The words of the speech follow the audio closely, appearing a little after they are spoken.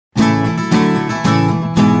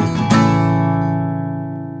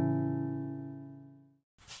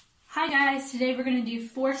Hi guys, today we're going to do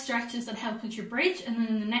 4 stretches that help with your bridge, and then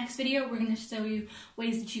in the next video we're going to show you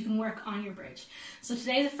ways that you can work on your bridge. So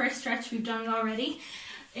today the first stretch, we've done it already,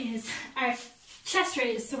 is our chest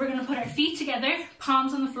raise. So we're going to put our feet together,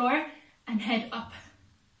 palms on the floor and head up.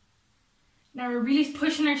 Now we're really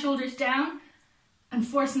pushing our shoulders down and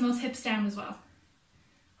forcing those hips down as well.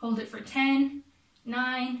 Hold it for 10,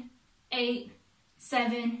 9, 8,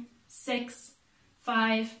 7, 6,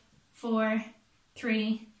 5, 4,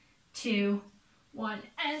 3, 2, 1,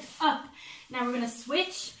 and up. Now we're going to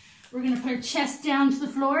switch. We're going to put our chest down to the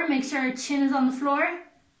floor, make sure our chin is on the floor,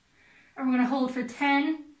 and we're going to hold for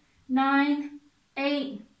 10, 9,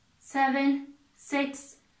 8, 7,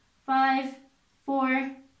 6, 5,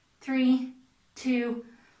 4, 3, 2,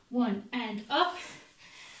 1, and up.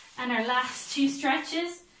 And our last 2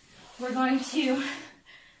 stretches, we're going to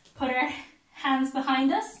put our hands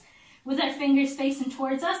behind us with our fingers facing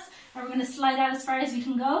towards us, and we're going to slide out as far as we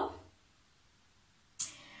can go.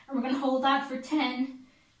 And we're going to hold that for 10,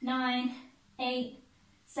 9, 8,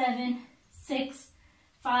 7, 6,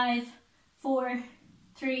 5, 4,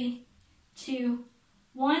 3, 2,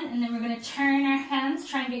 1. And then we're going to turn our hands,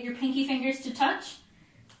 try and get your pinky fingers to touch.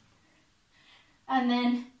 And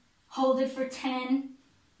then hold it for 10,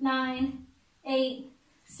 9, 8,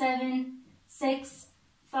 7, 6,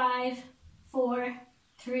 5, 4,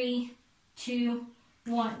 3, 2,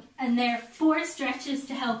 1. And there are 4 stretches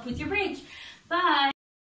to help with your bridge. Bye!